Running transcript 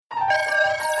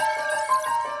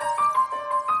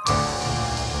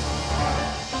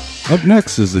Up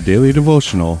next is the Daily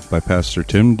Devotional by Pastor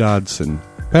Tim Dodson,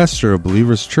 pastor of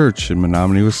Believers Church in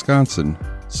Menominee, Wisconsin.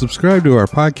 Subscribe to our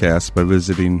podcast by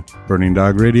visiting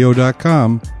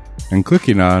burningdogradio.com and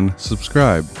clicking on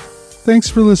subscribe. Thanks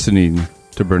for listening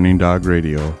to Burning Dog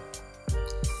Radio.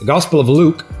 The Gospel of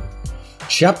Luke,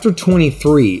 chapter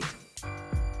 23.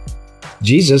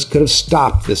 Jesus could have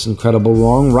stopped this incredible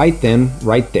wrong right then,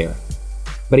 right there.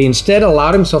 But he instead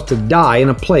allowed himself to die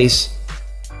in place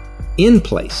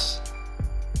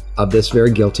of this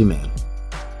very guilty man.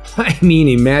 I mean,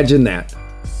 imagine that.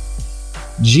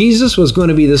 Jesus was going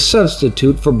to be the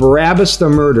substitute for Barabbas the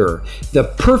murderer, the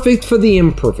perfect for the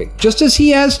imperfect, just as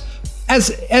he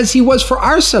was for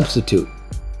our substitute.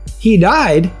 He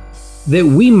died that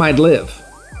we might live.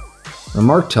 Now,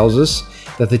 Mark tells us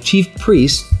that the chief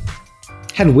priest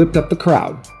had whipped up the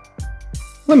crowd.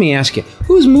 Let me ask you,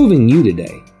 who's moving you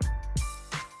today?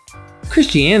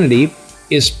 Christianity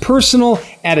is personal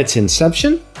at its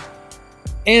inception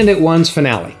and at one's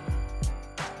finale.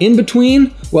 In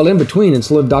between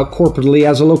it's lived out corporately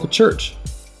as a local church.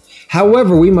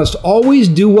 However, we must always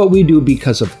do what we do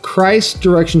because of Christ's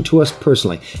direction to us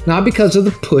personally, not because of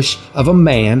the push of a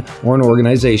man or an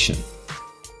organization.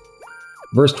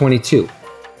 Verse 22.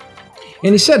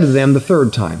 And he said to them the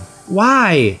third time,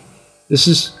 "Why?" This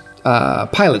is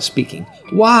Pilate speaking.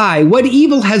 "Why? What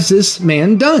evil has this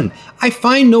man done? I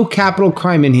find no capital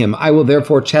crime in him. I will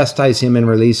therefore chastise him and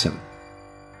release him."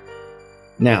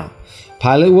 Now,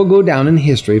 Pilate will go down in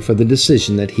history for the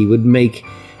decision that he would make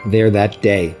there that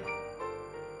day.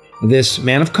 This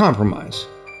man of compromise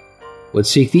would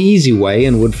seek the easy way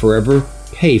and would forever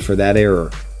pay for that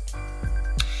error.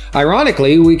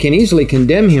 Ironically, we can easily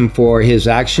condemn him for his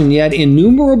action, yet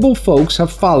innumerable folks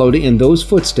have followed in those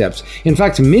footsteps. In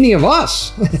fact, many of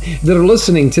us that are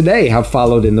listening today have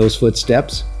followed in those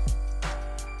footsteps.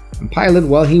 And Pilate,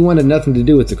 well, he wanted nothing to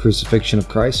do with the crucifixion of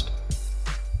Christ.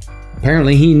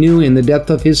 Apparently, he knew in the depth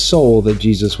of his soul that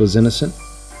Jesus was innocent.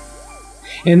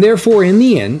 And therefore, in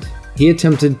the end, he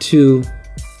attempted to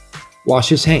wash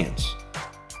his hands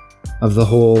of the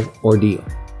whole ordeal.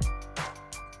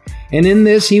 And in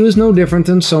this, he was no different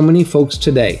than so many folks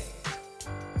today.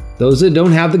 Those that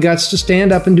don't have the guts to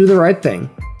stand up and do the right thing.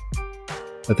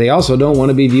 But they also don't want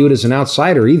to be viewed as an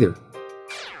outsider either.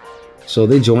 So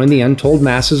they join the untold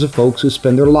masses of folks who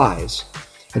spend their lives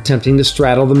attempting to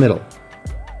straddle the middle.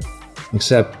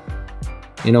 Except,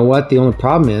 you know what? The only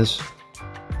problem is,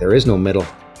 there is no middle.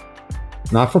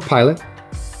 Not for Pilate,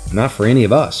 not for any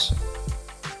of us.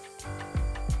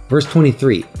 Verse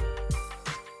 23.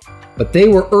 But they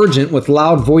were urgent with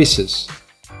loud voices,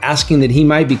 asking that he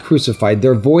might be crucified.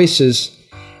 Their voices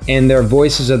and their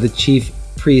voices of the chief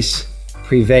priests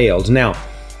prevailed. Now,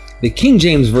 the King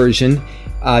James Version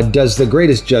does the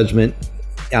greatest judgment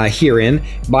herein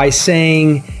by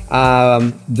saying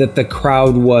that the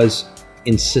crowd was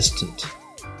insistent.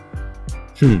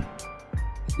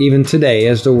 Even today,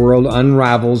 as the world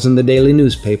unravels in the daily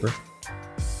newspaper,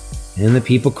 and the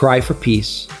people cry for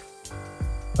peace,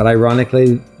 but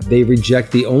ironically, they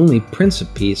reject the only Prince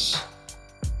of Peace.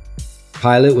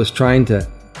 Pilate was trying to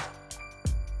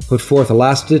put forth a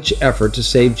last-ditch effort to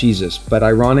save Jesus, but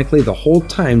ironically, the whole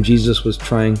time Jesus was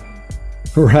trying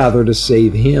rather to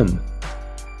save him.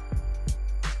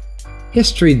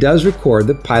 History does record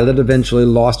that Pilate eventually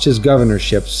lost his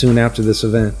governorship soon after this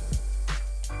event.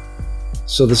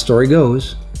 So the story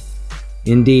goes,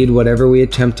 indeed, whatever we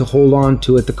attempt to hold on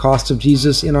to at the cost of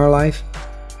Jesus in our life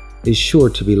is sure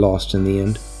to be lost in the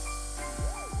end.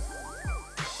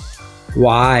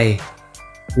 Why?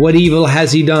 What evil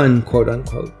has he done? Quote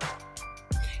unquote.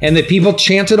 And the people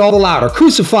chanted all the louder,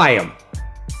 "Crucify him!"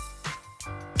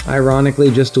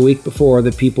 Ironically, just a week before,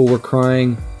 the people were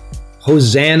crying,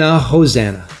 "Hosanna,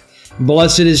 Hosanna!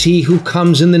 Blessed is he who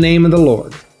comes in the name of the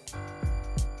Lord."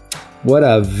 What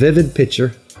a vivid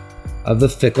picture of the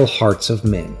fickle hearts of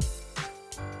men.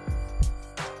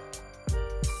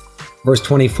 Verse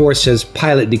 24 says,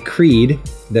 Pilate decreed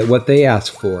that what they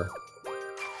asked for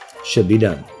should be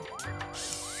done.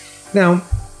 Now,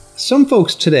 some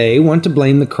folks today want to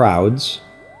blame the crowds,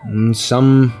 and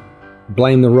some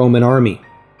blame the Roman army.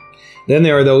 Then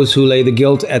there are those who lay the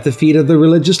guilt at the feet of the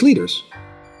religious leaders.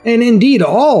 And indeed,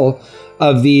 all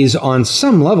of these on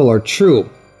some level are true.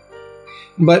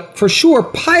 But for sure,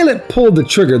 Pilate pulled the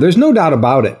trigger. There's no doubt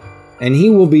about it. And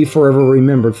he will be forever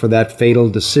remembered for that fatal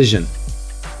decision.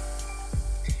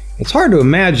 It's hard to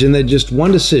imagine that just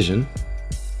one decision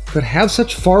could have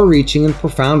such far-reaching and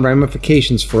profound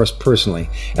ramifications for us personally,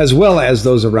 as well as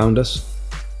those around us,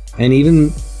 and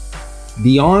even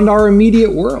beyond our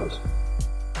immediate world.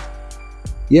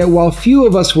 Yet while few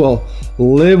of us will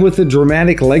live with the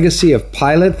dramatic legacy of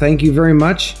Pilate, thank you very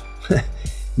much.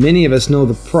 Many of us know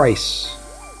the price,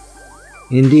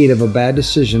 indeed, of a bad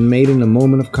decision made in a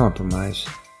moment of compromise.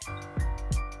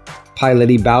 Pilate,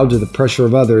 he bowed to the pressure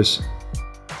of others.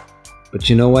 But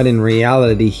you know what? In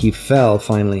reality, he fell,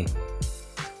 finally,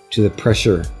 to the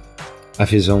pressure of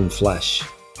his own flesh.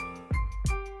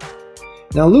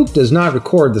 Now, Luke does not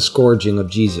record the scourging of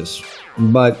Jesus,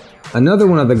 but another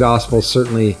one of the Gospels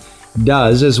certainly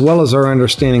does, as well as our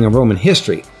understanding of Roman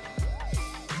history.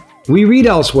 We read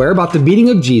elsewhere about the beating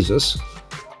of Jesus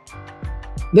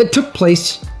that took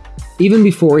place even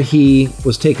before he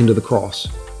was taken to the cross.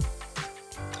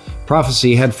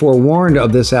 Prophecy had forewarned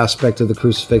of this aspect of the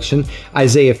crucifixion.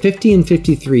 Isaiah 50 and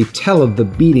 53 tell of the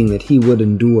beating that he would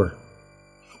endure.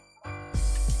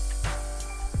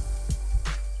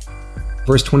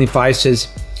 Verse 25 says,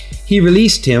 Pilate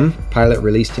released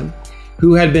him,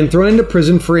 who had been thrown into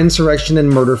prison for insurrection and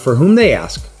murder, for whom they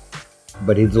asked,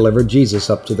 but he delivered Jesus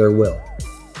up to their will.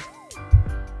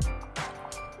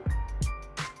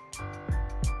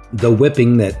 The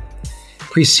whipping that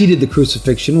preceded the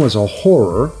crucifixion was a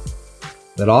horror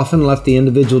that often left the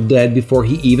individual dead before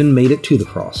he even made it to the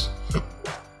cross.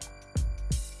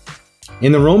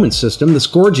 In the Roman system, the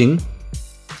scourging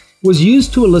was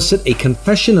used to elicit a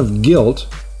confession of guilt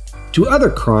to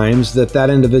other crimes that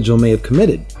individual may have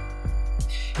committed.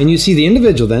 And you see, the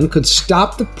individual then could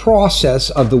stop the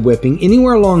process of the whipping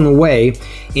anywhere along the way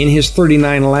in his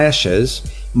 39 lashes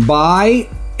by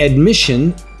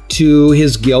admission to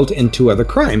his guilt and to other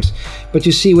crimes. But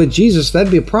you see, with Jesus,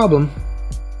 that'd be a problem.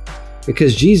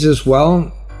 Because Jesus,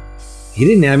 well, he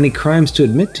didn't have any crimes to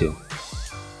admit to.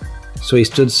 So he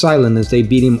stood silent as they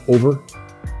beat him over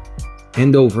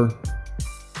and over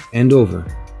and over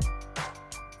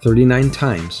 39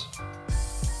 times.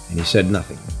 And he said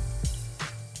nothing.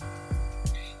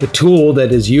 The tool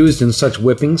that is used in such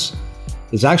whippings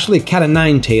is actually a cat of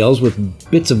nine tails with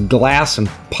bits of glass and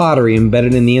pottery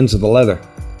embedded in the ends of the leather.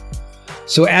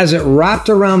 So as it wrapped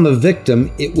around the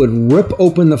victim, it would rip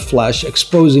open the flesh,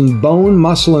 exposing bone,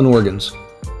 muscle, and organs.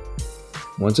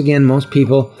 Once again, most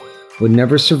people would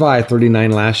never survive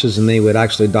 39 lashes and they would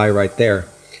actually die right there.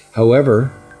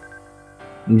 However,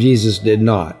 Jesus did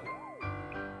not.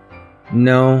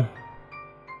 No,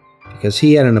 because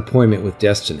he had an appointment with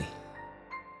destiny.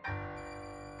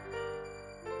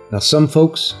 Now, some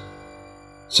folks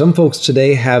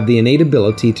today have the innate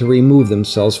ability to remove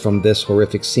themselves from this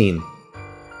horrific scene.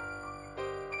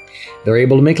 They're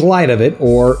able to make light of it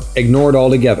or ignore it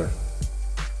altogether.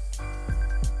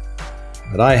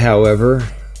 But I, however,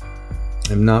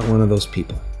 am not one of those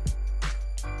people.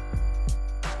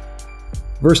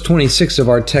 Verse 26 of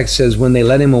our text says, when they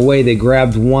led him away, they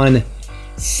grabbed one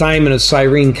Simon of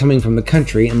Cyrene coming from the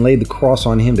country and laid the cross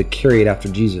on him to carry it after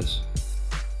Jesus.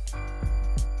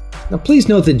 Now, please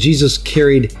note that Jesus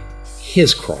carried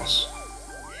his cross.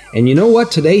 And you know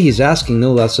what? Today he's asking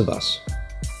no less of us.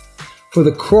 For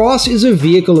the cross is a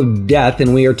vehicle of death,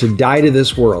 and we are to die to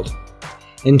this world,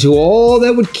 and to all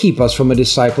that would keep us from a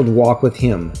discipled walk with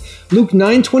him. Luke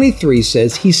 9:23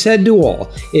 says, he said to all,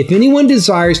 if anyone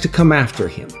desires to come after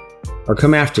him, or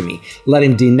come after me, let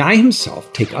him deny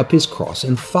himself, take up his cross,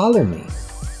 and follow me.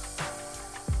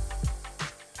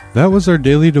 That was our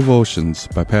daily devotions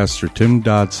by Pastor Tim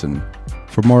Dodson.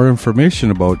 For more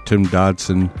information about Tim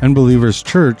Dodson and Believers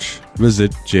Church,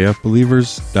 visit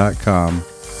jfbelievers.com.